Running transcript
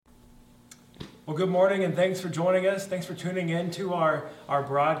Well, good morning and thanks for joining us. Thanks for tuning in to our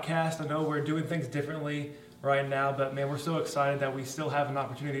broadcast. I know we're doing things differently right now, but man, we're so excited that we still have an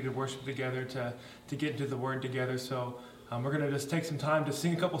opportunity to worship together, to get into the Word together. So we're going to just take some time to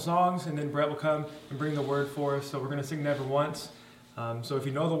sing a couple songs, and then Brett will come and bring the Word for us. So we're going to sing Never Once. So if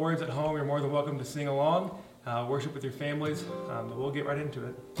you know the words at home, you're more than welcome to sing along, worship with your families. But we'll get right into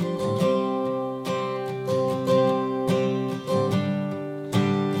it.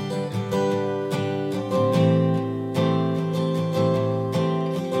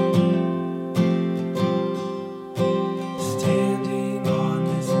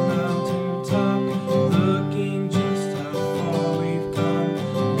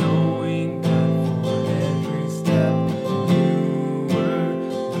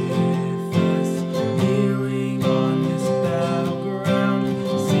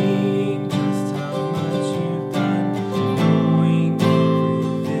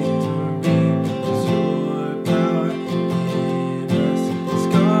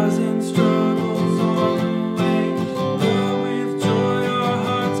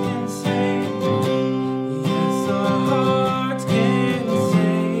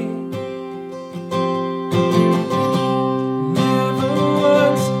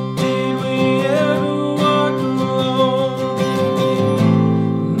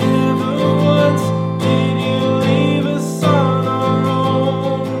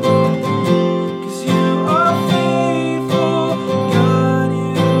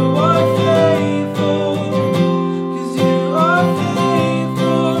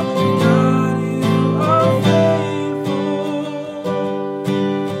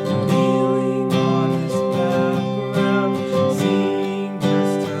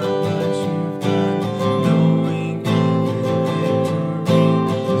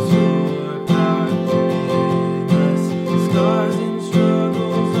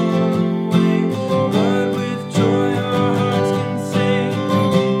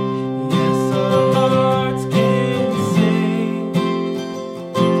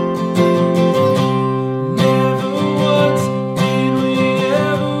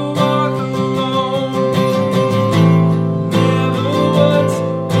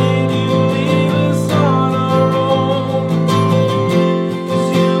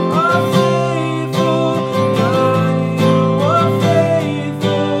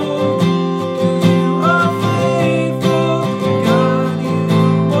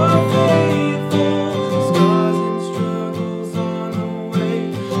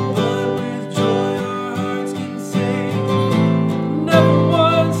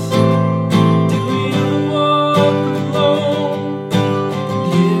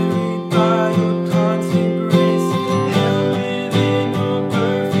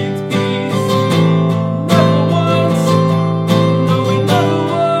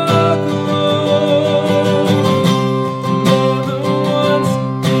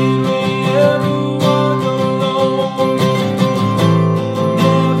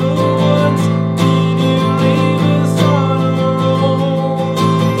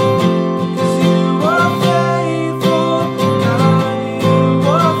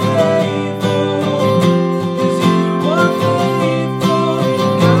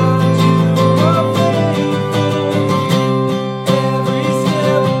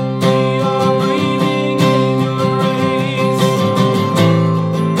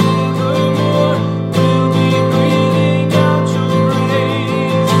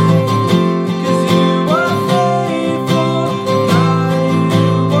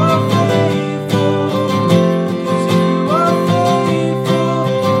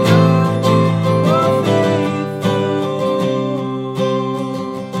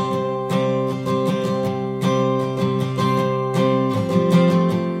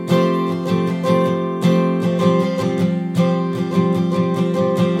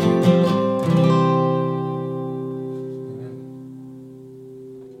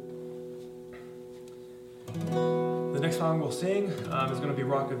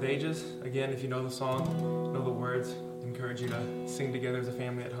 Again, if you know the song, know the words, I encourage you to sing together as a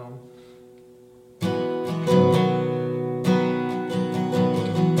family at home.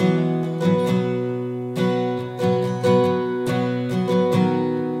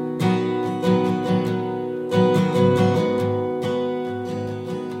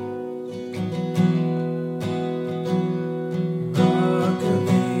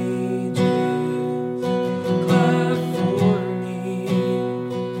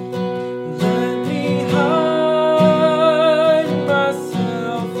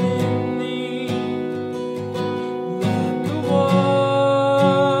 Myself in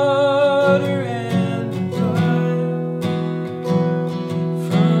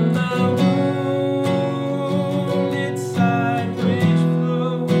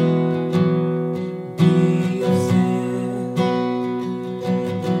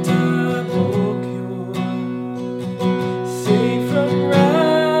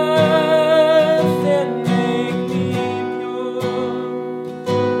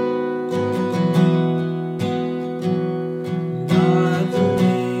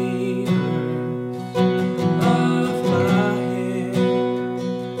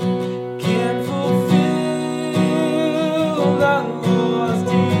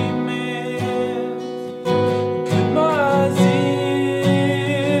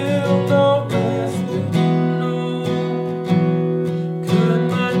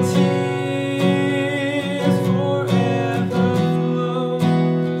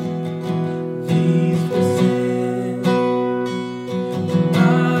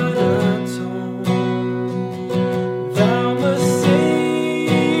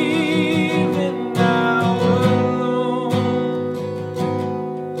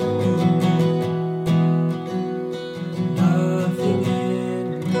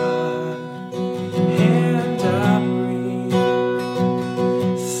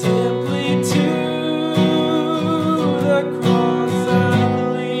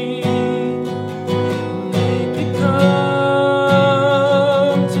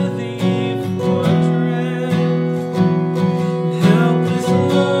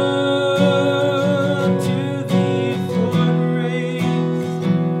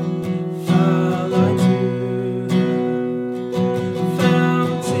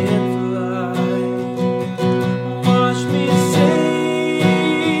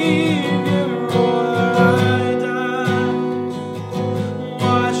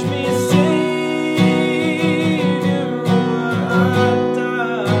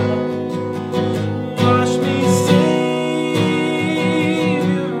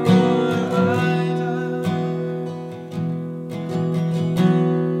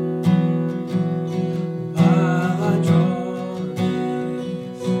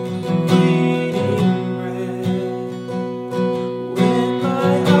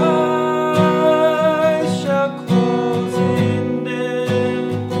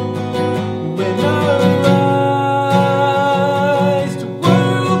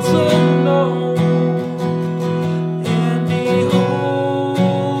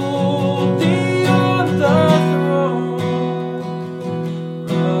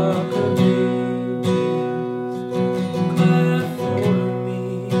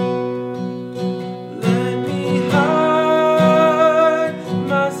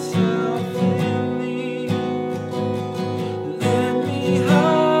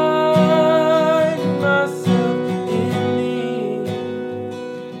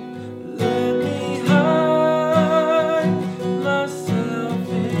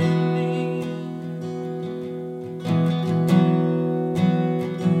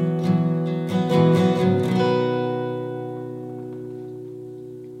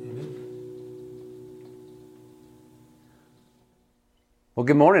Well,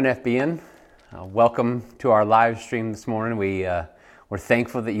 good morning, FBN. Welcome to our live stream this morning. We're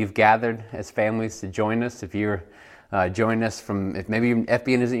thankful that you've gathered as families to join us. If you're joining us if maybe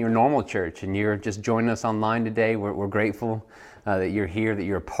FBN isn't your normal church and you're just joining us online today, we're grateful that you're here, that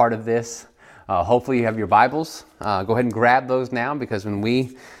you're a part of this. Hopefully you have your Bibles. Go ahead and grab those now, because when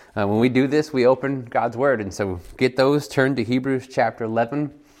we do this, we open God's Word. And so get those, turn to Hebrews chapter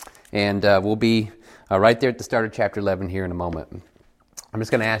 11, and we'll be right there at the start of chapter 11 here in a moment. I'm just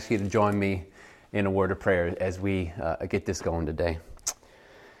going to ask you to join me in a word of prayer as we get this going today.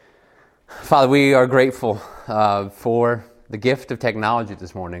 Father, we are grateful for the gift of technology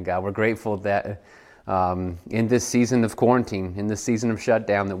this morning, God. We're grateful that in this season of quarantine, in this season of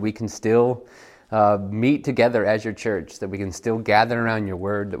shutdown, that we can still meet together as your church, that we can still gather around your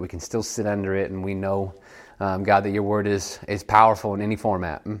word, that we can still sit under it, and we know, God, that your word is powerful in any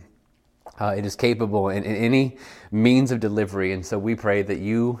format. It is capable in any means of delivery, and so we pray that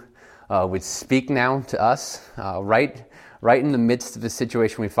you would speak now to us, right in the midst of the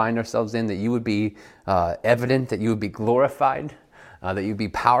situation we find ourselves in, that you would be evident, that you would be glorified, that you'd be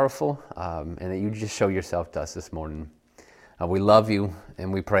powerful, and that you just show yourself to us this morning. We love you,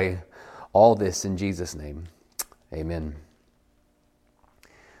 and we pray all this in Jesus' name. Amen.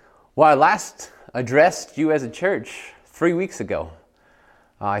 Well, I last addressed you as a church 3 weeks ago.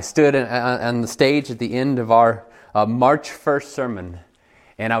 I stood on the stage at the end of our March 1st sermon,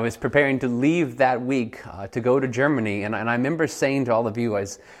 and I was preparing to leave that week to go to Germany, and I remember saying to all of you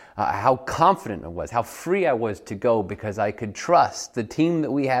how confident I was, how free I was to go, because I could trust the team that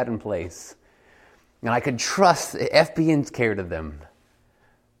we had in place, and I could trust FBN's care to them.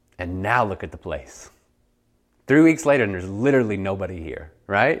 And now look at the place. 3 weeks later, and there's literally nobody here,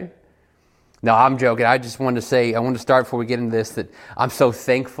 right? No, I'm joking. I just wanted to say, I want to start before we get into this, that I'm so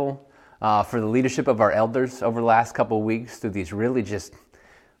thankful for the leadership of our elders over the last couple of weeks through these really just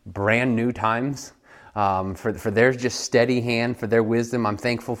brand new times, for their just steady hand, for their wisdom. I'm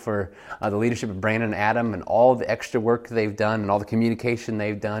thankful for the leadership of Brandon and Adam and all the extra work they've done and all the communication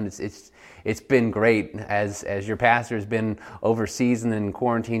they've done. It's been great as your pastor has been overseas and in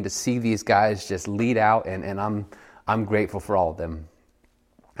quarantine to see these guys just lead out, and I'm grateful for all of them.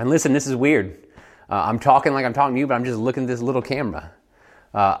 And listen, this is weird. I'm talking like I'm talking to you, but I'm just looking at this little camera.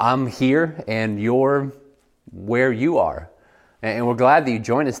 I'm here, and you're where you are. And we're glad that you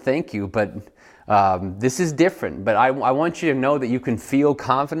joined us. Thank you. But this is different. But I want you to know that you can feel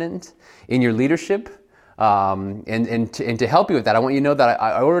confident in your leadership. And to help you with that, I want you to know that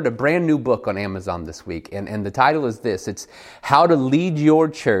I ordered a brand new book on Amazon this week. And the title is this. It's How to Lead Your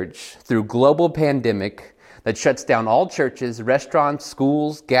Church Through Global Pandemic that Shuts Down All Churches, Restaurants,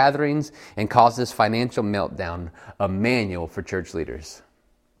 Schools, Gatherings, and Causes Financial Meltdown, a Manual for Church Leaders.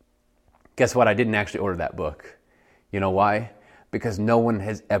 Guess what? I didn't actually order that book. You know why? Because no one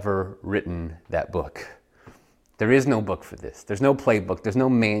has ever written that book. There is no book for this. There's no playbook. There's no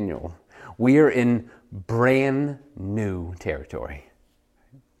manual. We are in brand new territory.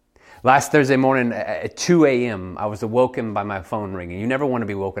 Last Thursday morning at 2 a.m., I was awoken by my phone ringing. You never want to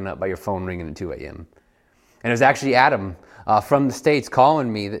be woken up by your phone ringing at 2 a.m. And it was actually Adam from the States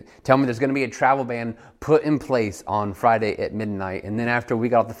calling me, telling me there's going to be a travel ban put in place on Friday at midnight. And then after we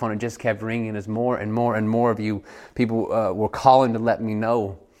got off the phone, it just kept ringing as more and more and more of you people were calling to let me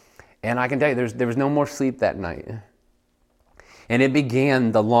know. And I can tell you, there was no more sleep that night. And it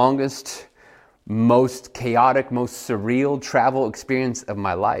began the longest, most chaotic, most surreal travel experience of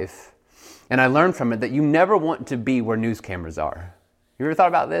my life. And I learned from it that you never want to be where news cameras are. You ever thought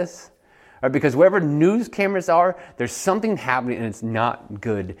about this? Because wherever news cameras are, there's something happening and it's not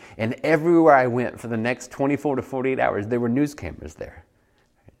good. And everywhere I went for the next 24 to 48 hours, there were news cameras there.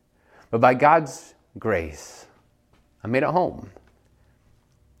 But by God's grace, I made it home.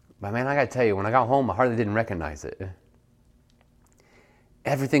 But man, I got to tell you, when I got home, I hardly didn't recognize it.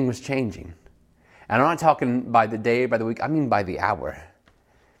 Everything was changing. And I'm not talking by the day, by the week, I mean by the hour.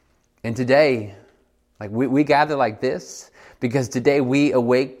 And today, we gather like this, because today we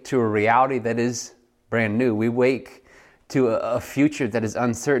awake to a reality that is brand new. We wake to a future that is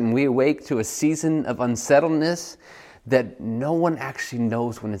uncertain. We awake to a season of unsettledness that no one actually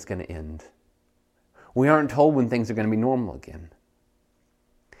knows when it's going to end. We aren't told when things are going to be normal again.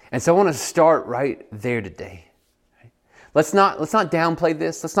 And so I want to start right there today. Let's not downplay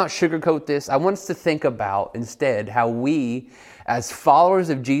this. Let's not sugarcoat this. I want us to think about instead how we, as followers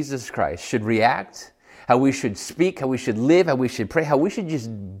of Jesus Christ, should react, how we should speak, how we should live, how we should pray, how we should just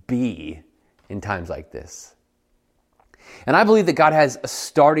be in times like this. And I believe that God has a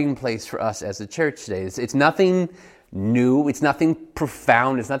starting place for us as a church today. It's nothing new. It's nothing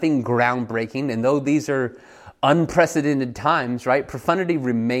profound. It's nothing groundbreaking. And though these are unprecedented times, right, profundity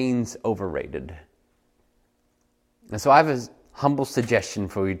remains overrated. And so I have a humble suggestion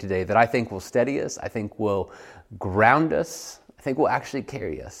for you today that I think will steady us, I think will ground us, I think will actually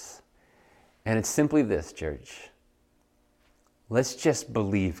carry us. And it's simply this, church. Let's just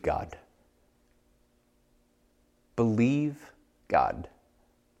believe God. Believe God.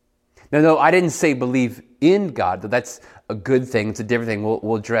 No, I didn't say believe in God, but that's a good thing. It's a different thing.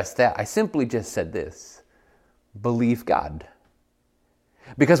 We'll address that. I simply just said this. Believe God.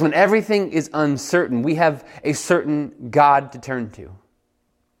 Because when everything is uncertain, we have a certain God to turn to.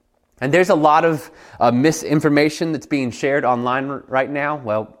 And there's a lot of misinformation that's being shared online right now.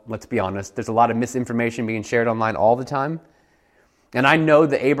 Well, let's be honest. There's a lot of misinformation being shared online all the time. And I know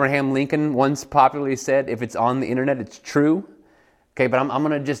that Abraham Lincoln once popularly said, if it's on the internet, it's true. Okay, but I'm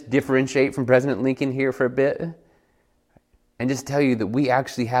going to just differentiate from President Lincoln here for a bit and just tell you that we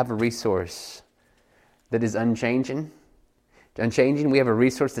actually have a resource that is unchanging. We have a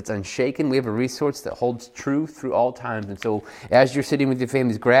resource that's unshaken. We have a resource that holds true through all times. And so as you're sitting with your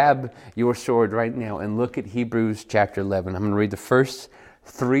families, grab your sword right now and look at Hebrews chapter 11. I'm going to read the first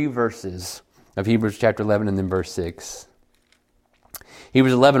 3 verses of Hebrews chapter 11 and then verse 6.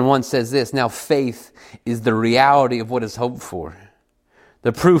 Hebrews 11:1 says this, "Now faith is the reality of what is hoped for,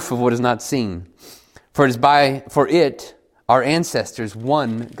 the proof of what is not seen. For it our ancestors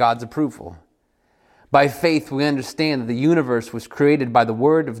won God's approval. By faith we understand that the universe was created by the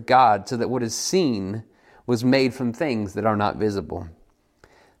word of God, so that what is seen was made from things that are not visible."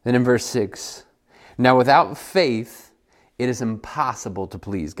 Then in verse 6, "Now without faith it is impossible to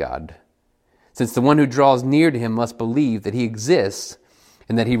please God, since the one who draws near to him must believe that he exists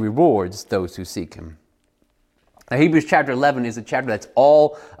and that he rewards those who seek him." Now, Hebrews chapter 11 is a chapter that's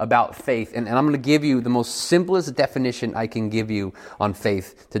all about faith. And I'm going to give you the most simplest definition I can give you on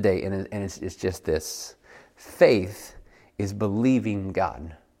faith today. And it's just this. Faith is believing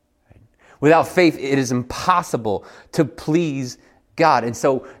God. Without faith, it is impossible to please God. And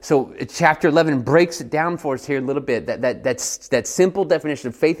so chapter 11 breaks it down for us here a little bit. That simple definition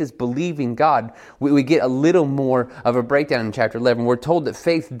of faith is believing God. We get a little more of a breakdown in chapter 11. We're told that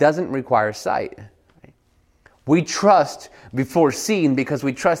faith doesn't require sight. We trust before seeing because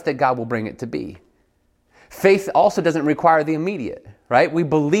we trust that God will bring it to be. Faith also doesn't require the immediate, right? We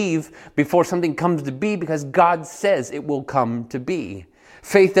believe before something comes to be because God says it will come to be.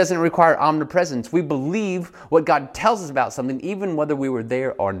 Faith doesn't require omnipresence. We believe what God tells us about something, even whether we were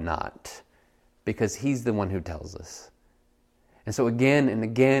there or not, because He's the one who tells us. And so again and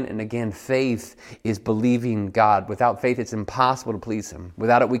again and again, faith is believing God. Without faith, it's impossible to please Him.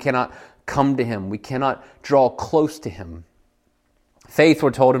 Without it, we cannot come to Him. We cannot draw close to Him. Faith, we're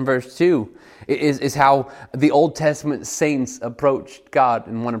told in verse 2, is how the Old Testament saints approached God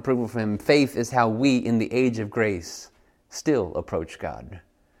and won approval from Him. Faith is how we, in the age of grace, still approach God.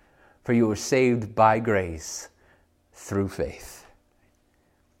 For you were saved by grace through faith.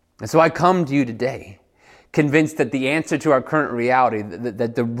 And so I come to you today, convinced that the answer to our current reality,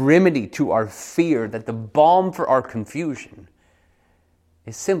 that the remedy to our fear, that the balm for our confusion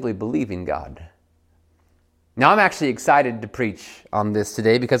is simply believing God. Now, I'm actually excited to preach on this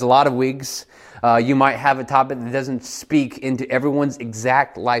today because a lot of weeks you might have a topic that doesn't speak into everyone's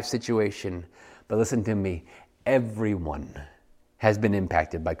exact life situation. But listen to me, everyone has been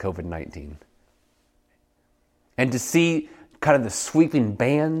impacted by COVID-19. And to see kind of the sweeping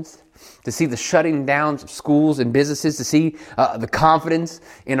bans, to see the shutting downs of schools and businesses, to see the confidence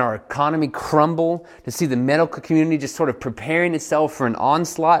in our economy crumble, to see the medical community just sort of preparing itself for an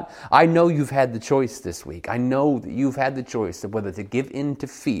onslaught. I know you've had the choice this week. I know that you've had the choice of whether to give in to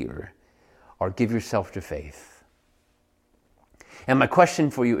fear or give yourself to faith. And my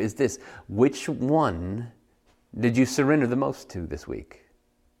question for you is this: which one did you surrender the most to this week?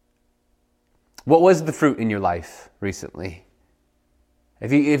 What was the fruit in your life recently?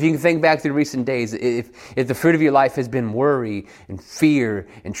 If you can think back to recent days, if the fruit of your life has been worry and fear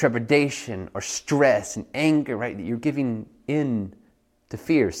and trepidation or stress and anger, right, that you're giving in to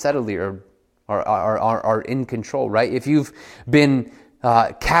fear subtly or in control, right? If you've been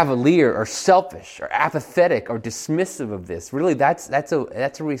cavalier or selfish or apathetic or dismissive of this, really that's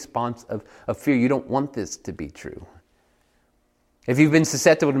a response of fear. You don't want this to be true. If you've been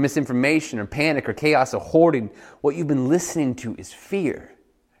susceptible to misinformation or panic or chaos or hoarding, what you've been listening to is fear.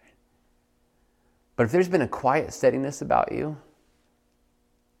 But if there's been a quiet steadiness about you,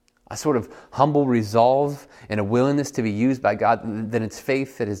 a sort of humble resolve and a willingness to be used by God, then it's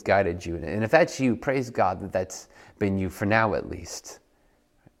faith that has guided you. And if that's you, praise God that that's been you for now at least.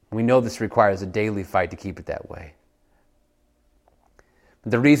 We know this requires a daily fight to keep it that way.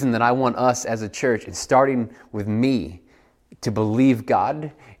 The reason that I want us as a church, and starting with me, to believe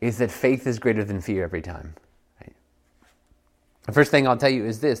God is that faith is greater than fear every time. Right? The first thing I'll tell you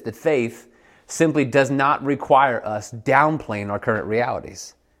is this, that faith simply does not require us downplaying our current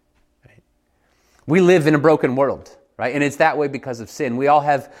realities. Right? We live in a broken world, right? And it's that way because of sin. We all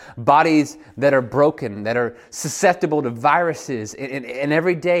have bodies that are broken, that are susceptible to viruses. And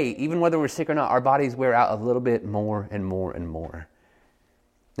every day, even whether we're sick or not, our bodies wear out a little bit more and more and more.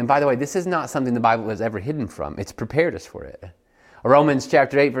 And by the way, this is not something the Bible has ever hidden from. It's prepared us for it. Romans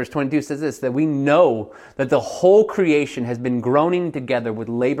chapter 8, verse 22 says this, that we know that the whole creation has been groaning together with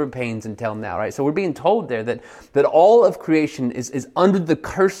labor pains until now, right? So we're being told there that all of creation is under the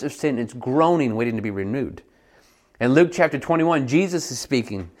curse of sin. It's groaning, waiting to be renewed. In Luke chapter 21, Jesus is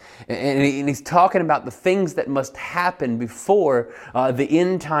speaking, and he's talking about the things that must happen before the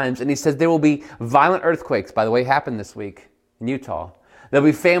end times. And he says there will be violent earthquakes, by the way, happened this week in Utah. There'll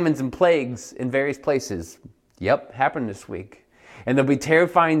be famines and plagues in various places. Yep, happened this week. And there'll be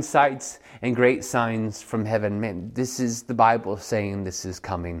terrifying sights and great signs from heaven. Man, this is the Bible saying this is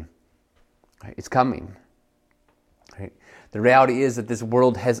coming. Right? It's coming. Right? The reality is that this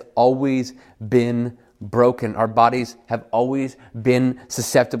world has always been broken. Our bodies have always been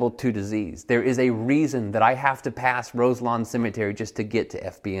susceptible to disease. There is a reason that I have to pass Roselawn Cemetery just to get to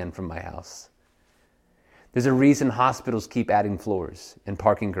FBN from my house. There's a reason hospitals keep adding floors and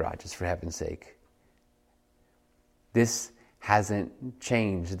parking garages, for heaven's sake. This hasn't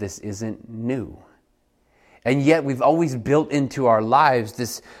changed. This isn't new. And yet we've always built into our lives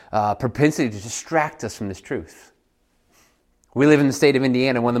this propensity to distract us from this truth. We live in the state of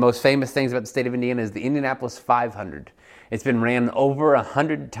Indiana. One of the most famous things about the state of Indiana is the Indianapolis 500. It's been ran over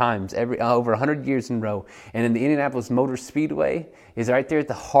 100 times, over 100 years in a row. And in the Indianapolis Motor Speedway is right there at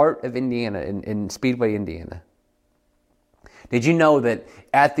the heart of Indiana, in Speedway, Indiana. Did you know that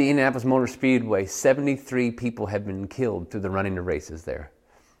at the Indianapolis Motor Speedway, 73 people have been killed through the running of races there?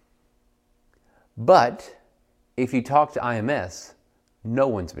 But if you talk to IMS, no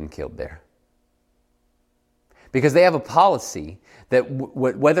one's been killed there. Because they have a policy that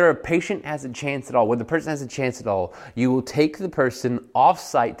whether a patient has a chance at all, whether the person has a chance at all, you will take the person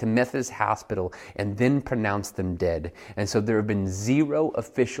off-site to Methodist Hospital and then pronounce them dead. And so there have been 0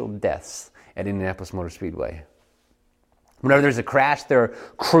 official deaths at Indianapolis Motor Speedway. Whenever there's a crash, there are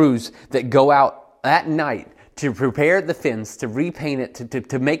crews that go out at night to prepare the fence, to repaint it,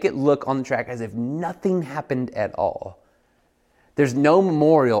 to make it look on the track as if nothing happened at all. There's no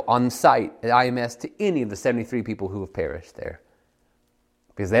memorial on site at IMS to any of the 73 people who have perished there.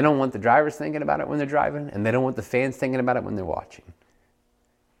 Because they don't want the drivers thinking about it when they're driving, and they don't want the fans thinking about it when they're watching.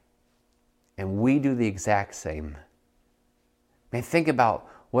 And we do the exact same. Man, think about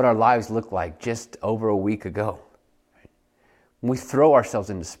what our lives looked like just over a week ago. We throw ourselves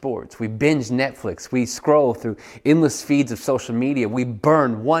into sports. We binge Netflix. We scroll through endless feeds of social media. We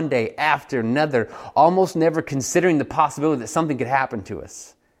burn one day after another, almost never considering the possibility that something could happen to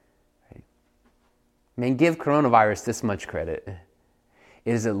us. Right? Man, give coronavirus this much credit.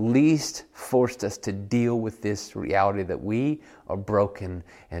 It has at least forced us to deal with this reality that we are broken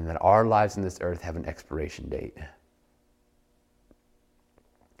and that our lives on this earth have an expiration date.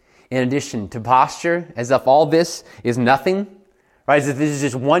 In addition to posture, as if all this is nothing, right? As if this is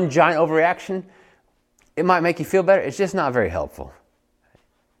just one giant overreaction, it might make you feel better. It's just not very helpful.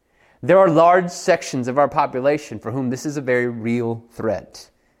 There are large sections of our population for whom this is a very real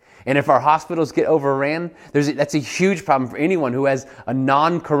threat. And if our hospitals get overran, that's a huge problem for anyone who has a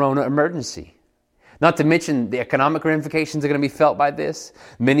non-corona emergency. Not to mention the economic ramifications are going to be felt by this.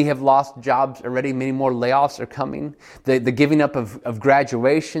 Many have lost jobs already. Many more layoffs are coming. The giving up of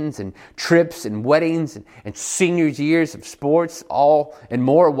graduations and trips and weddings and seniors' years of sports, all and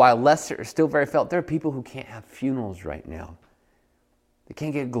more, while lesser are still very felt. There are people who can't have funerals right now. They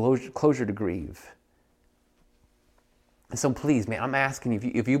can't get closure to grieve. And so please, man, I'm asking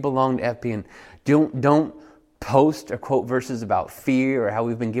you, if you belong to FBN, don't post or quote verses about fear or how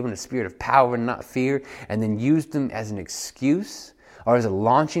we've been given a spirit of power and not fear, and then use them as an excuse or as a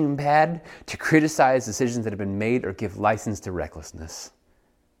launching pad to criticize decisions that have been made or give license to recklessness.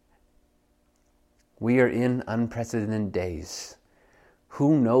 We are in unprecedented days.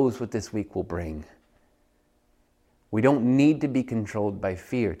 Who knows what this week will bring? We don't need to be controlled by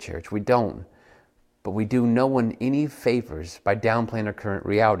fear, church. We don't. But we do no one any favors by downplaying our current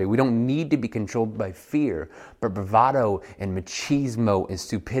reality. We don't need to be controlled by fear, but bravado and machismo and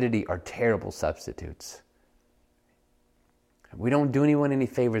stupidity are terrible substitutes. We don't do anyone any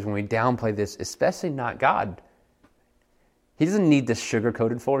favors when we downplay this, especially not God. He doesn't need this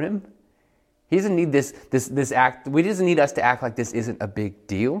sugar-coated for him. He doesn't need this act. He doesn't need us to act like this isn't a big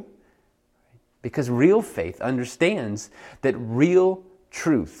deal. Because real faith understands that real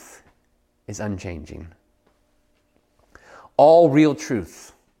truth is unchanging. All real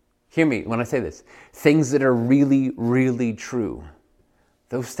truth, hear me when I say this, things that are really, really true,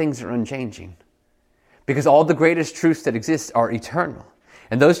 those things are unchanging. Because all the greatest truths that exist are eternal.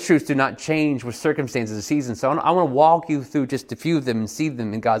 And those truths do not change with circumstances or seasons. So I want to walk you through just a few of them and see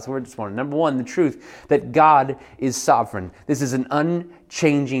them in God's Word this morning. Number one, the truth that God is sovereign. This is an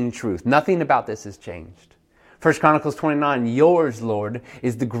unchanging truth. Nothing about this has changed. 1 Chronicles 29, yours, Lord,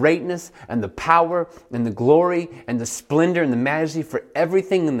 is the greatness and the power and the glory and the splendor and the majesty, for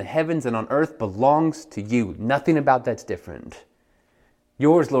everything in the heavens and on earth belongs to you. Nothing about that's different.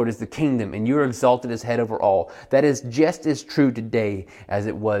 Yours, Lord, is the kingdom, and you are exalted as head over all. That is just as true today as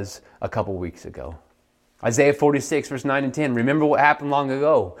it was a couple weeks ago. Isaiah 46, verse 9 and 10. Remember what happened long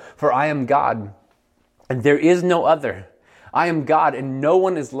ago. For I am God, and there is no other. I am God, and no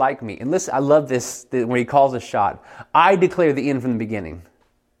one is like me. And listen, I love this, where he calls a shot. I declare the end from the beginning.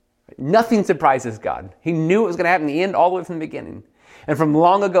 Nothing surprises God. He knew it was going to happen in the end all the way from the beginning. And from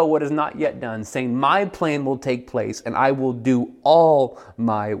long ago, what is not yet done, saying, my plan will take place, and I will do all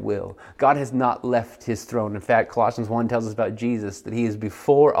my will. God has not left his throne. In fact, Colossians 1 tells us about Jesus, that he is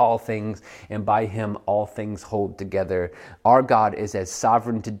before all things, and by him all things hold together. Our God is as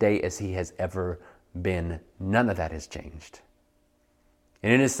sovereign today as he has ever been. None of that has changed.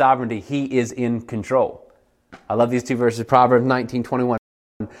 And in his sovereignty, he is in control. I love these two verses, Proverbs 19:21.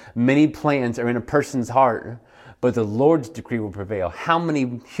 Many plans are in a person's heart, but the Lord's decree will prevail. How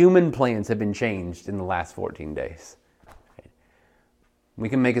many human plans have been changed in the last 14 days? We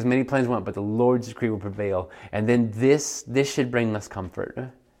can make as many plans as we want, but the Lord's decree will prevail. And then this should bring us comfort.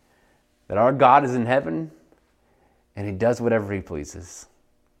 That our God is in heaven, and he does whatever he pleases.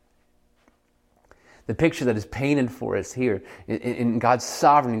 The picture that is painted for us here in God's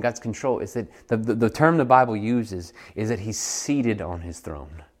sovereignty, in God's control, is that the term the Bible uses is that he's seated on his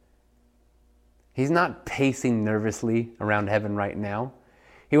throne. He's not pacing nervously around heaven right now.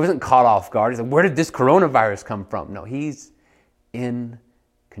 He wasn't caught off guard. He's like, where did this coronavirus come from? No, he's in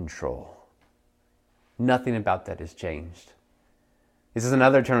control. Nothing about that has changed. This is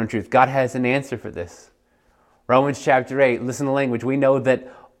another eternal truth. God has an answer for this. Romans chapter 8, listen to the language. We know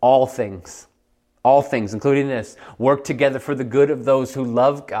that all things, including this, work together for the good of those who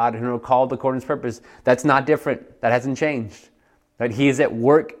love God and who are called according to his purpose. That's not different. That hasn't changed. Right? He is at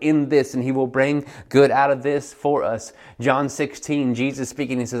work in this, and he will bring good out of this for us. John 16, Jesus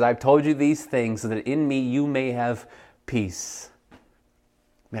speaking, he says, I've told you these things so that in me you may have peace.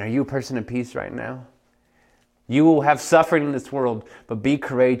 Man, are you a person of peace right now? You will have suffering in this world, but be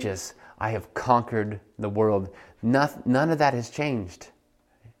courageous. I have conquered the world. None of that has changed.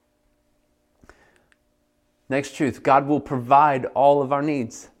 Next truth, God will provide all of our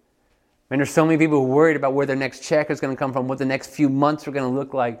needs. And there's so many people who are worried about where their next check is going to come from, what the next few months are going to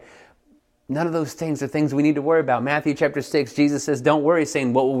look like. None of those things are things we need to worry about. Matthew chapter 6, Jesus says, don't worry,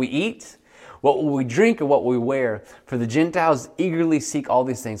 saying, what will we eat? What will we drink? Or what will we wear? For the Gentiles eagerly seek all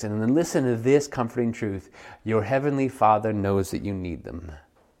these things. And then listen to this comforting truth. Your heavenly Father knows that you need them.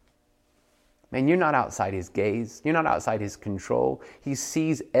 Man, you're not outside his gaze. You're not outside his control. He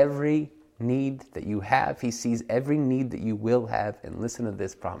sees every need that you have. He sees every need that you will have. And listen to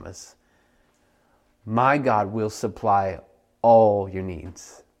this promise. My God will supply all your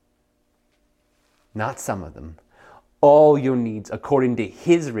needs. Not some of them. All your needs according to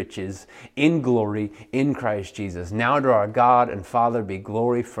his riches in glory in Christ Jesus. Now to our God and Father be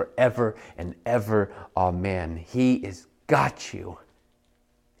glory forever and ever. Amen. He has got you.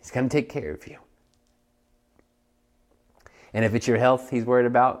 He's going to take care of you. And if it's your health he's worried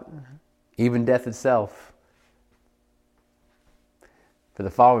about, even death itself, for the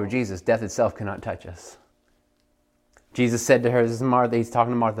follower of Jesus, death itself cannot touch us. Jesus said to her, this is Martha, he's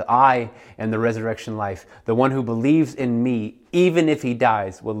talking to Martha, I am the resurrection life. The one who believes in me, even if he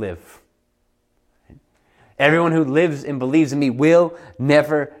dies, will live. Everyone who lives and believes in me will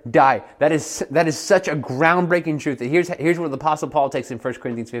never die. That is such a groundbreaking truth. That here's what the Apostle Paul takes in 1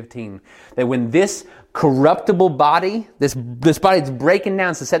 Corinthians 15. That when this corruptible body, this body that's breaking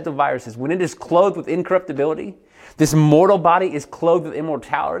down susceptible viruses, when it is clothed with incorruptibility, this mortal body is clothed with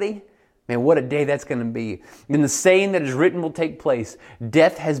immortality. Man, what a day that's going to be. And the saying that is written will take place.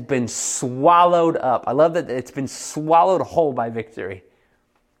 Death has been swallowed up. I love that it's been swallowed whole by victory.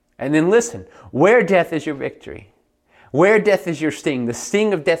 And then listen, where death is your victory? Where death is your sting? The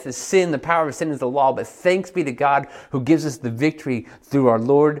sting of death is sin. The power of sin is the law. But thanks be to God who gives us the victory through our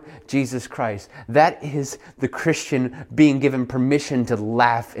Lord Jesus Christ. That is the Christian being given permission to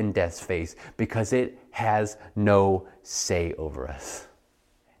laugh in death's face because it has no say over us.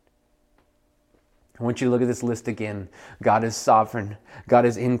 I want you to look at this list again. God is sovereign. God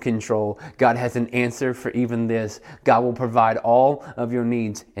is in control. God has an answer for even this. God will provide all of your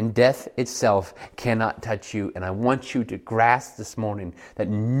needs, and death itself cannot touch you. And I want you to grasp this morning that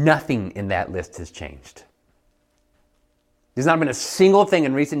nothing in that list has changed. There's not been a single thing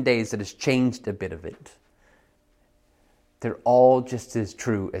in recent days that has changed a bit of it. They're all just as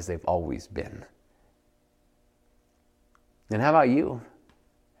true as they've always been. And how about you?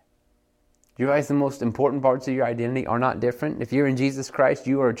 Do you realize the most important parts of your identity are not different? If you're in Jesus Christ,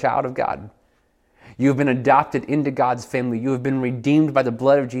 you are a child of God. You have been adopted into God's family. You have been redeemed by the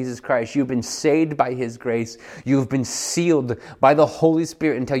blood of Jesus Christ. You have been saved by His grace. You have been sealed by the Holy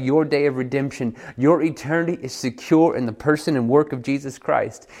Spirit until your day of redemption. Your eternity is secure in the person and work of Jesus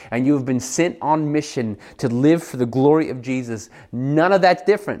Christ. And you have been sent on mission to live for the glory of Jesus. None of that's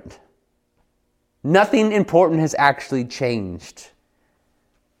different. Nothing important has actually changed.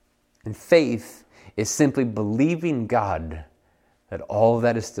 And faith is simply believing God that all of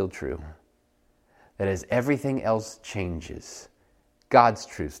that is still true. That as everything else changes, God's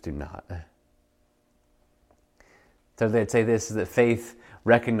truths do not. So they'd say this, is that faith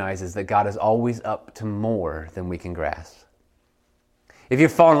recognizes that God is always up to more than we can grasp. If you're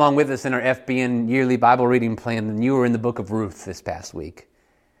following along with us in our FBN yearly Bible reading plan, then you were in the book of Ruth this past week.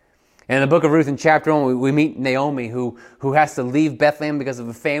 And in the book of Ruth in chapter 1, we meet Naomi who has to leave Bethlehem because of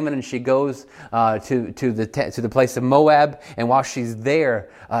a famine, and she goes to the place of Moab. And while she's there,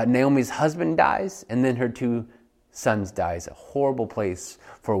 Naomi's husband dies, and then her 2 sons dies. A horrible place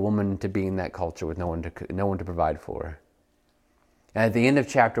for a woman to be in that culture with no one to provide for her. And at the end of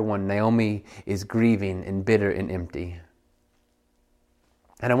chapter 1, Naomi is grieving and bitter and empty.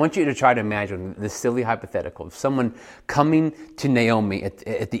 And I want you to try to imagine this silly hypothetical of someone coming to Naomi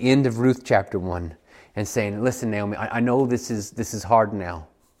at the end of Ruth chapter 1 and saying, listen, Naomi, I know this is hard now,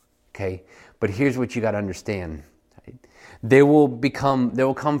 okay? But here's what you got to understand. Right? There will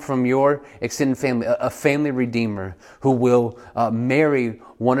come from your extended family a family redeemer who will marry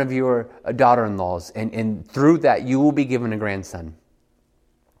one of your daughter-in-laws. And through that, you will be given a grandson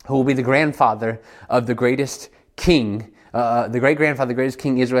who will be the grandfather of the greatest king, the great-grandfather, the greatest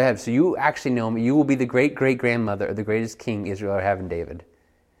king Israel had. So you actually know him. You will be the great-great-grandmother of the greatest king Israel ever had in David.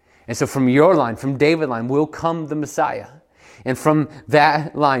 And so from your line, from David's line, will come the Messiah. And from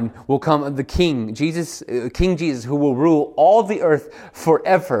that line will come the King Jesus, who will rule all the earth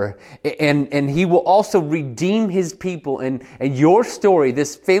forever. And He will also redeem His people. And your story,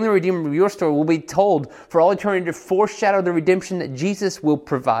 this family redeemer of your story, will be told for all eternity to foreshadow the redemption that Jesus will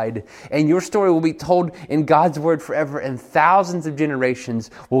provide. And your story will be told in God's word forever, and thousands of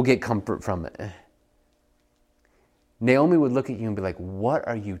generations will get comfort from it. Naomi would look at you and be like, what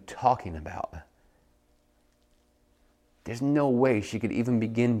are you talking about? There's no way she could even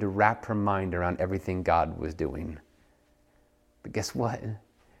begin to wrap her mind around everything God was doing. But guess what?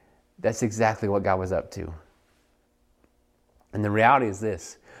 That's exactly what God was up to. And the reality is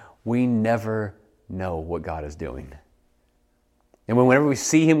this: we never know what God is doing. And whenever we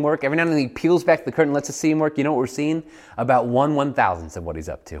see Him work, every now and then He peels back the curtain and lets us see Him work, you know what we're seeing? About 1/1000th of what He's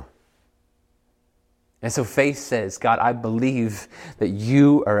up to. And so faith says, God, I believe that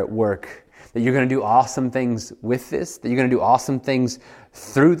You are at work, that You're going to do awesome things with this, that You're going to do awesome things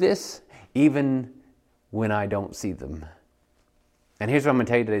through this, even when I don't see them. And here's what I'm going to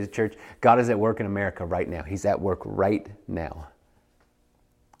tell you today, church. God is at work in America right now. He's at work right now.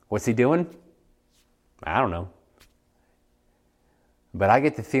 What's He doing? I don't know. But I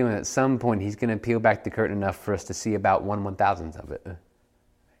get the feeling at some point He's going to peel back the curtain enough for us to see about 1/1000th of it.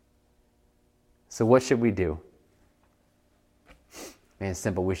 So what should we do? Man, it's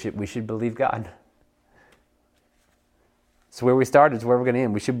simple. We should believe God. So where we started is where we're going to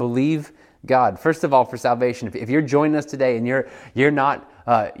end. We should believe God. First of all, for salvation. If you're joining us today and you're not,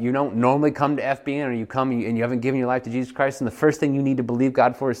 you don't normally come to FBN, or you come and you haven't given your life to Jesus Christ, then the first thing you need to believe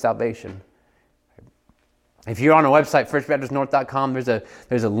God for is salvation. If you're on our website, firstbaptistnorth.com,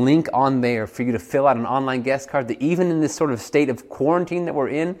 there's a link on there for you to fill out an online guest card that even in this sort of state of quarantine that we're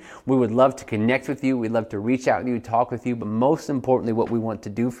in, we would love to connect with you. We'd love to reach out to you, talk with you. But most importantly, what we want to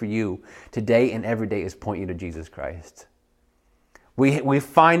do for you today and every day is point you to Jesus Christ. We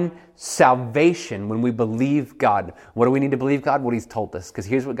find salvation when we believe God. What do we need to believe God? What He's told us. Because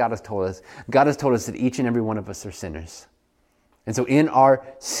here's what God has told us. God has told us that each and every one of us are sinners. And so in our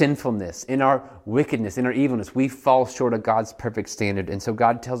sinfulness, in our wickedness, in our evilness, we fall short of God's perfect standard. And so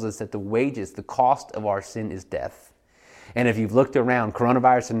God tells us that the wages, the cost of our sin is death. And if you've looked around,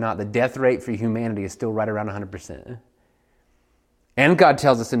 coronavirus or not, the death rate for humanity is still right around 100%. And God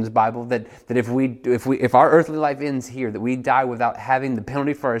tells us in His Bible that if our earthly life ends here, that we die without having the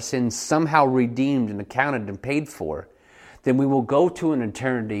penalty for our sins somehow redeemed and accounted and paid for, then we will go to an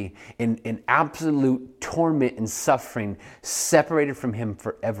eternity in absolute torment and suffering, separated from Him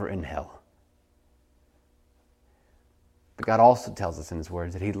forever in hell. But God also tells us in His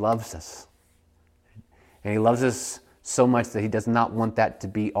words that He loves us. And He loves us so much that He does not want that to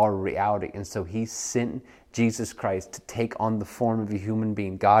be our reality. And so He sent Jesus Christ to take on the form of a human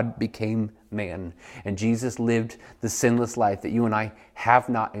being. God became man. And Jesus lived the sinless life that you and I have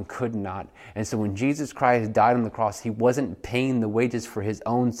not and could not. And so when Jesus Christ died on the cross, He wasn't paying the wages for His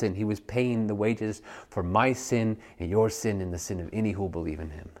own sin. He was paying the wages for my sin and your sin and the sin of any who will believe in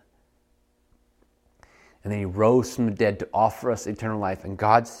Him. And then He rose from the dead to offer us eternal life. And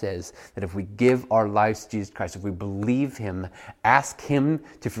God says that if we give our lives to Jesus Christ, if we believe Him, ask Him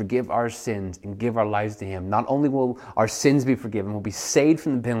to forgive our sins and give our lives to Him, not only will our sins be forgiven, we'll be saved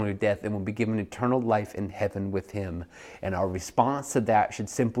from the penalty of death and we'll be given eternal life in heaven with Him. And our response to that should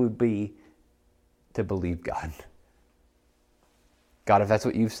simply be to believe God. God, if that's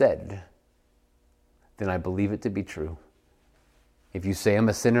what you've said, then I believe it to be true. If you say I'm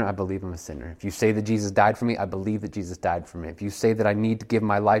a sinner, I believe I'm a sinner. If you say that Jesus died for me, I believe that Jesus died for me. If you say that I need to give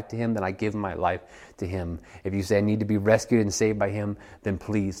my life to Him, then I give my life to Him. If you say I need to be rescued and saved by Him, then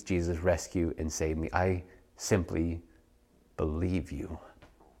please, Jesus, rescue and save me. I simply believe you.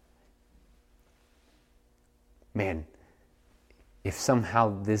 Man, if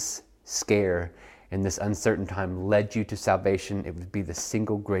somehow this scare in this uncertain time led you to salvation, it would be the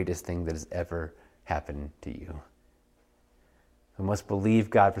single greatest thing that has ever happened to you. We must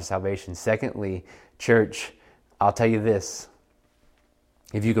believe God for salvation. Secondly, church, I'll tell you this.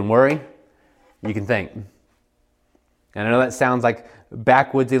 If you can worry, you can think. And I know that sounds like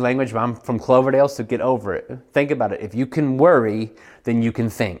backwoodsy language, but I'm from Cloverdale, so get over it. Think about it. If you can worry, then you can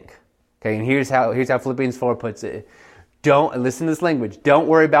think. Okay, and here's how Philippians 4 puts it. Listen to this language. Don't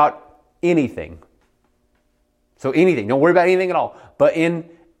worry about anything. So anything. Don't worry about anything at all. But in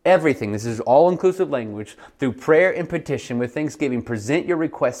everything, this is all-inclusive language, through prayer and petition with thanksgiving, present your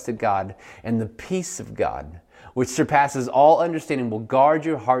requests to God, and the peace of God, which surpasses all understanding, will guard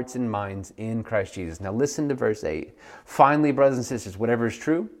your hearts and minds in Christ Jesus. Now listen to verse 8. Finally, brothers and sisters, whatever is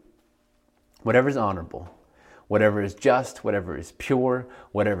true, whatever is honorable, whatever is just, whatever is pure,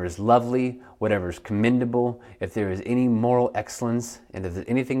 whatever is lovely, whatever is commendable, if there is any moral excellence, and if there is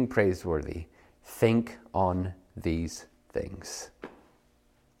anything praiseworthy, think on these things.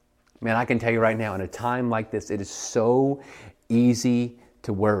 Man, I can tell you right now, in a time like this, it is so easy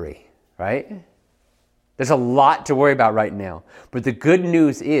to worry, right? There's a lot to worry about right now. But the good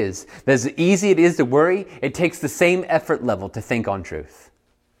news is that as easy it is to worry, it takes the same effort level to think on truth.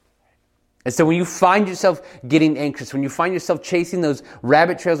 And so when you find yourself getting anxious, when you find yourself chasing those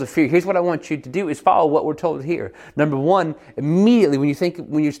rabbit trails of fear, here's what I want you to do is follow what we're told here. Number one, immediately when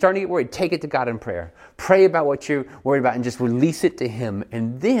you're starting to get worried, take it to God in prayer. Pray about what you're worried about and just release it to Him.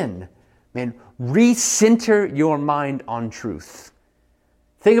 And then, man, recenter your mind on truth.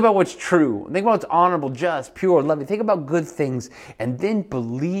 Think about what's true. Think about what's honorable, just, pure, loving. Think about good things. And then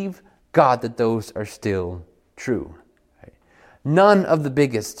believe God that those are still true. Right? None of the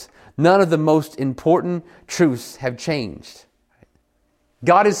biggest, none of the most important truths have changed.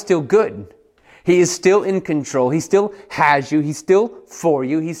 God is still good. He is still in control. He still has you. He's still for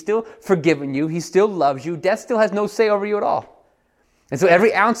you. He's still forgiven you. He still loves you. Death still has no say over you at all. And so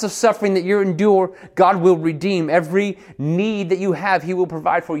every ounce of suffering that you endure, God will redeem. Every need that you have, He will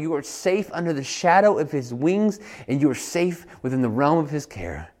provide for. You are safe under the shadow of His wings, and you are safe within the realm of His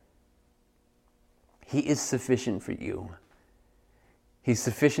care. He is sufficient for you. He's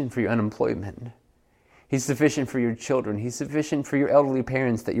sufficient for your unemployment. He's sufficient for your children. He's sufficient for your elderly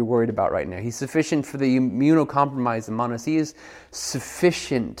parents that you're worried about right now. He's sufficient for the immunocompromised among us. He is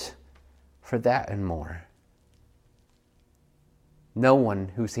sufficient for that and more. No one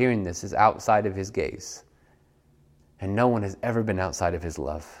who's hearing this is outside of His gaze. And no one has ever been outside of His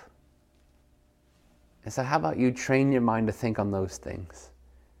love. And so how about you train your mind to think on those things?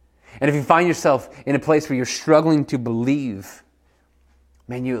 And if you find yourself in a place where you're struggling to believe,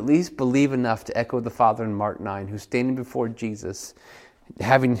 man, you at least believe enough to echo the Father in Mark 9, who's standing before Jesus,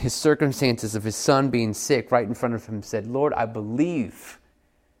 having his circumstances of his son being sick right in front of him, said, Lord, I believe.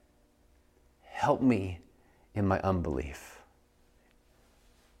 Help me in my unbelief.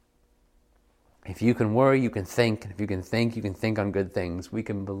 If you can worry, you can think. If you can think, you can think on good things. We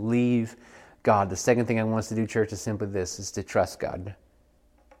can believe God. The second thing I want us to do, church, is simply this, is to trust God.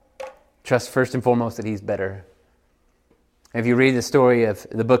 Trust first and foremost that He's better. If you read the story of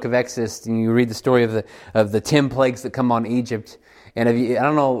the book of Exodus, and you read the story of the 10 plagues that come on Egypt, and I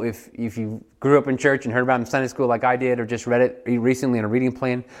don't know if you grew up in church and heard about it in Sunday school like I did, or just read it recently in a reading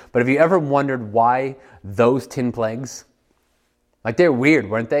plan, but have you ever wondered why those 10 plagues? Like, they're weird,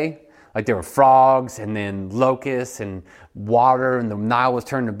 weren't they? Like, there were frogs, and then locusts, and water, and the Nile was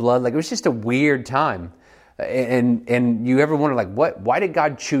turned to blood. Like, it was just a weird time. And you ever wonder, like, why did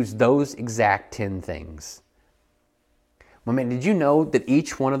God choose those exact 10 things? Well, man, did you know that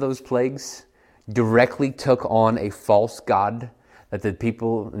each one of those plagues directly took on a false god that the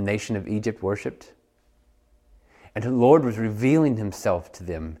people, the nation of Egypt worshipped? And the Lord was revealing Himself to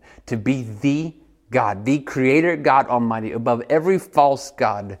them to be the God, the Creator God Almighty, above every false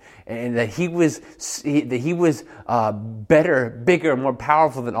god, and that He was better, bigger, more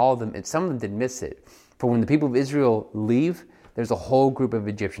powerful than all of them. And some of them did miss it. For when the people of Israel leave, there's a whole group of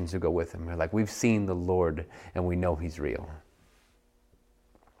Egyptians who go with them. They're like, we've seen the Lord and we know He's real.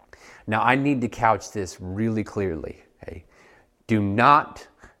 Now, I need to couch this really clearly. Okay? Do not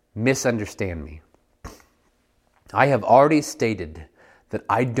misunderstand me. I have already stated that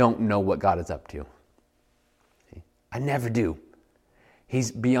I don't know what God is up to. Okay? I never do. He's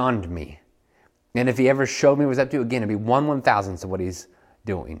beyond me. And if He ever showed me what He's up to, again, it'd be 1/1000th of what He's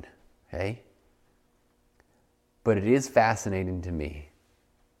doing. Okay? But it is fascinating to me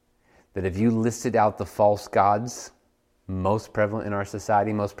that if you listed out the false gods most prevalent in our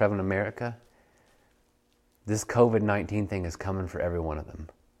society, most prevalent in America, this COVID-19 thing is coming for every one of them.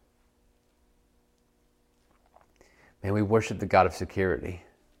 Man, we worship the God of security.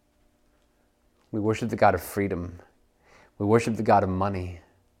 We worship the God of freedom. We worship the God of money.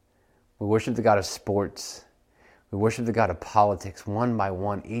 We worship the God of sports. We worship the God of politics. One by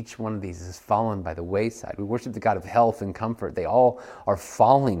one, each one of these is fallen by the wayside. We worship the God of health and comfort. They all are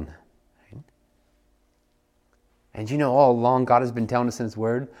falling. Right? And you know, all along, God has been telling us in His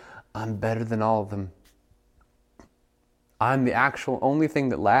Word, I'm better than all of them. I'm the actual only thing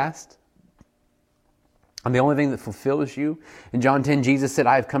that lasts. I'm the only thing that fulfills you. In John 10, Jesus said,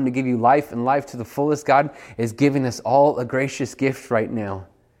 I have come to give you life, and life to the fullest. God is giving us all a gracious gift right now,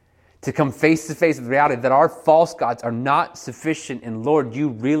 to come face to face with reality that our false gods are not sufficient, and Lord, you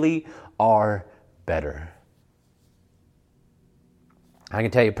really are better. I can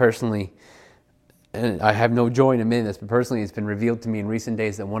tell you personally, and I have no joy in admitting this, but personally it's been revealed to me in recent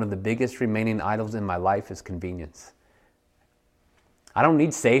days that one of the biggest remaining idols in my life is convenience. I don't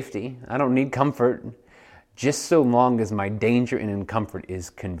need safety. I don't need comfort, just so long as my danger and comfort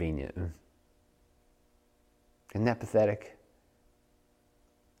is convenient. Isn't that pathetic?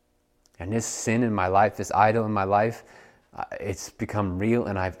 And this sin in my life, this idol in my life, it's become real,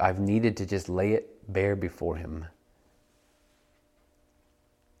 and I've needed to just lay it bare before Him.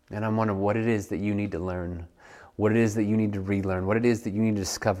 And I'm wondering what it is that you need to learn, what it is that you need to relearn, what it is that you need to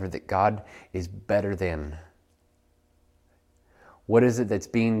discover that God is better than. What is it that's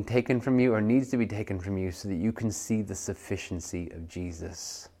being taken from you or needs to be taken from you so that you can see the sufficiency of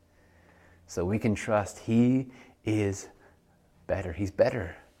Jesus? So we can trust He is better. He's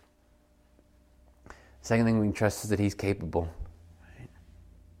better. Second thing we can trust is that He's capable.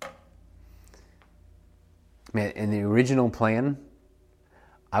 Right? Man, in the original plan,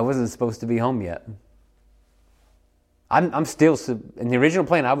 I wasn't supposed to be home yet. I'm still, in the original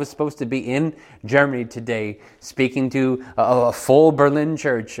plan, I was supposed to be in Germany today speaking to a full Berlin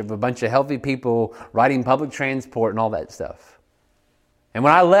church of a bunch of healthy people, riding public transport and all that stuff. And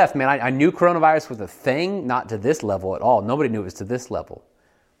when I left, man, I knew coronavirus was a thing, not to this level at all. Nobody knew it was to this level.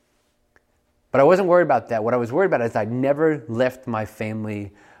 But I wasn't worried about that. What I was worried about is I'd never left my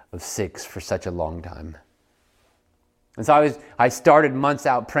family of 6 for such a long time. And so I started months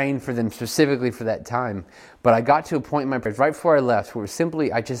out praying for them specifically for that time. But I got to a point in my prayers right before I left where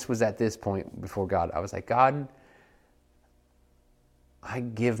I just was at this point before God. I was like, God, I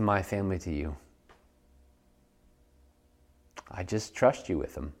give my family to you. I just trust you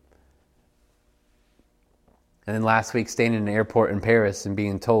with them. And then last week, staying in an airport in Paris and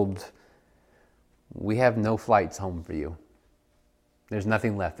being told, we have no flights home for you. There's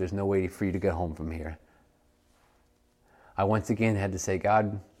nothing left. There's no way for you to get home from here. I once again had to say,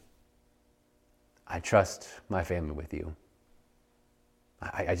 God, I trust my family with you.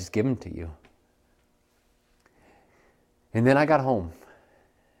 I just give them to you. And then I got home.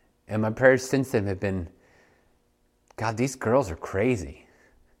 And my prayers since then have been, God, these girls are crazy.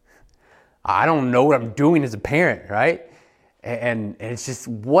 I don't know what I'm doing as a parent, right? And it's just,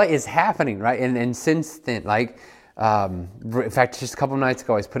 what is happening, right? And since then, in fact, just a couple of nights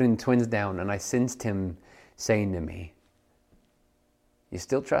ago, I was putting the twins down, and I sensed him saying to me, "You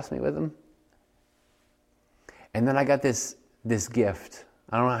still trust me with them?" And then I got this gift.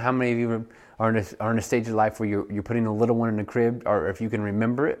 I don't know how many of you are in a stage of life where you're putting a little one in a crib, or if you can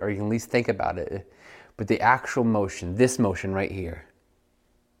remember it, or you can at least think about it. But the actual motion, this motion right here,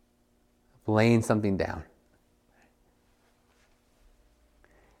 laying something down.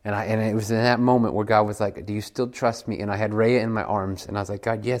 And it was in that moment where God was like, "Do you still trust me?" And I had Rhea in my arms, and I was like,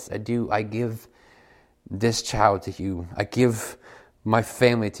 "God, yes, I do. I give this child to you. I give my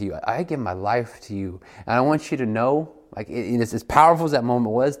family to you. I give my life to you." And I want you to know, it's as powerful as that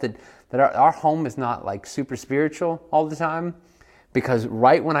moment was, that our home is not like super spiritual all the time, because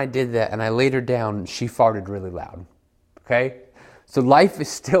right when I did that and I laid her down, she farted really loud. Okay? So life is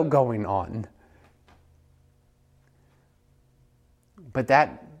still going on. But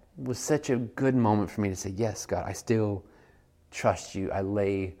that was such a good moment for me to say, "Yes, God, I still trust you. I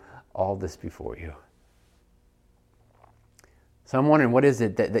lay all this before you." So I'm wondering, what is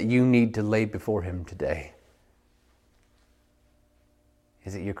it that you need to lay before him today?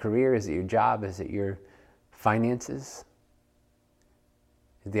 Is it your career? Is it your job? Is it your finances?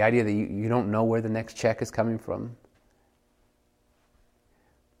 Is it the idea that you don't know where the next check is coming from?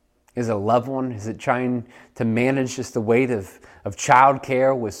 Is it a loved one? Is it trying to manage just the weight of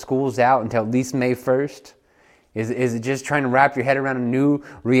childcare with schools out until at least May 1st? Is it just trying to wrap your head around a new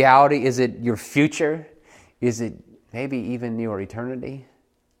reality? Is it your future? Is it maybe even your eternity?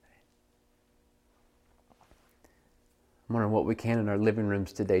 I'm wondering what we can in our living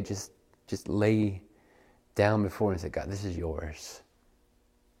rooms today just lay down before and say, "God, this is yours.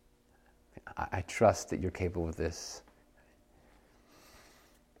 I trust that you're capable of this."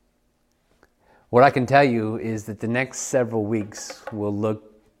 What I can tell you is that the next several weeks will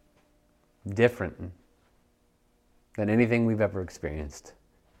look different than anything we've ever experienced.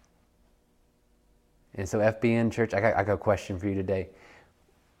 And so FBN Church, I got a question for you today.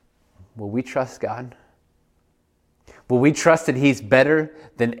 Will we trust God? Will we trust that he's better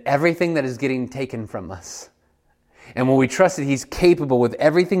than everything that is getting taken from us? And will we trust that he's capable with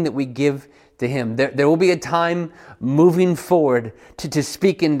everything that we give to him? There will be a time moving forward to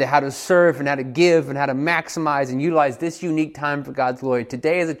speak into how to serve and how to give and how to maximize and utilize this unique time for God's glory.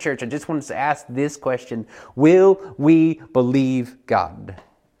 Today as a church, I just want us to ask this question: will we believe God?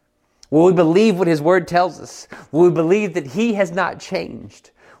 Will we believe what his word tells us? Will we believe that he has not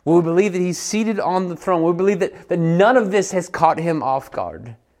changed? Will we believe that he's seated on the throne? Will we believe that none of this has caught him off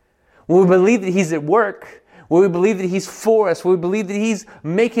guard? Will we believe that he's at work? Will we believe that he's for us? Will we believe that he's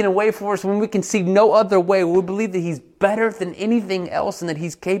making a way for us when we can see no other way? Will we believe that he's better than anything else and that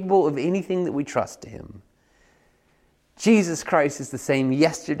he's capable of anything that we trust to him? Jesus Christ is the same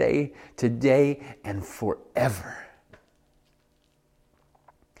yesterday, today, and forever.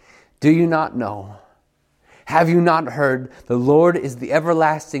 Do you not know? Have you not heard? The Lord is the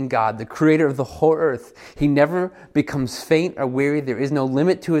everlasting God, the creator of the whole earth. He never becomes faint or weary. There is no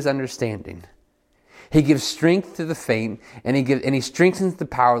limit to his understanding. He gives strength to the faint, and he strengthens the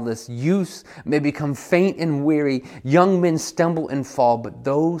powerless. Youths may become faint and weary. Young men stumble and fall, but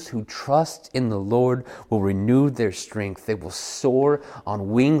those who trust in the Lord will renew their strength. They will soar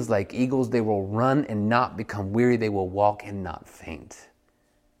on wings like eagles. They will run and not become weary. They will walk and not faint.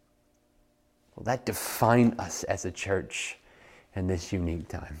 Will that define us as a church in this unique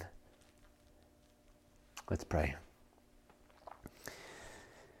time? Let's pray.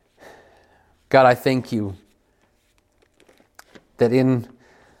 God, I thank you that in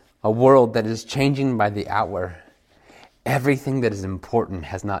a world that is changing by the hour, everything that is important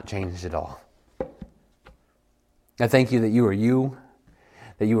has not changed at all. I thank you that you are you,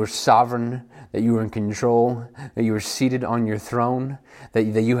 that you are sovereign, that you are in control, that you are seated on your throne, that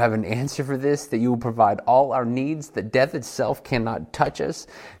you have an answer for this, that you will provide all our needs, that death itself cannot touch us.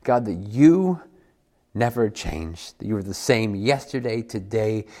 God, that you never changed, that you are the same yesterday,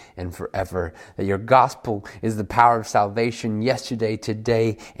 today, and forever, that your gospel is the power of salvation yesterday,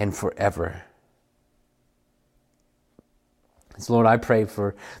 today, and forever. So Lord, I pray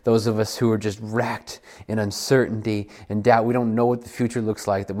for those of us who are just racked in uncertainty and doubt. We don't know what the future looks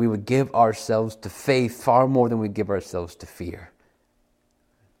like, that we would give ourselves to faith far more than we give ourselves to fear.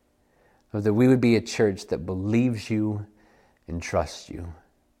 Or that we would be a church that believes you and trusts you.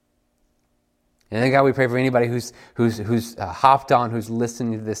 And then God, we pray for anybody who's hopped on, who's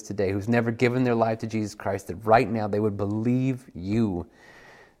listening to this today, who's never given their life to Jesus Christ, that right now they would believe you,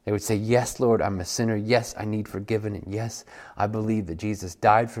 They would say, yes, Lord, I'm a sinner. Yes, I need forgiven. And yes, I believe that Jesus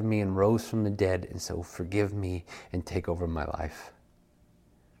died for me and rose from the dead. And so forgive me and take over my life.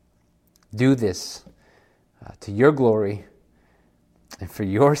 Do this to your glory and for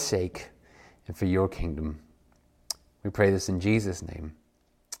your sake and for your kingdom. We pray this in Jesus' name.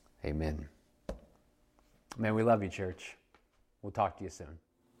 Amen. Man, we love you, church. We'll talk to you soon.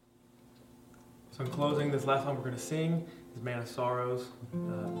 So in closing, this last song we're going to sing is Man of Sorrows.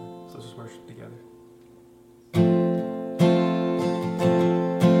 So let's just worship together.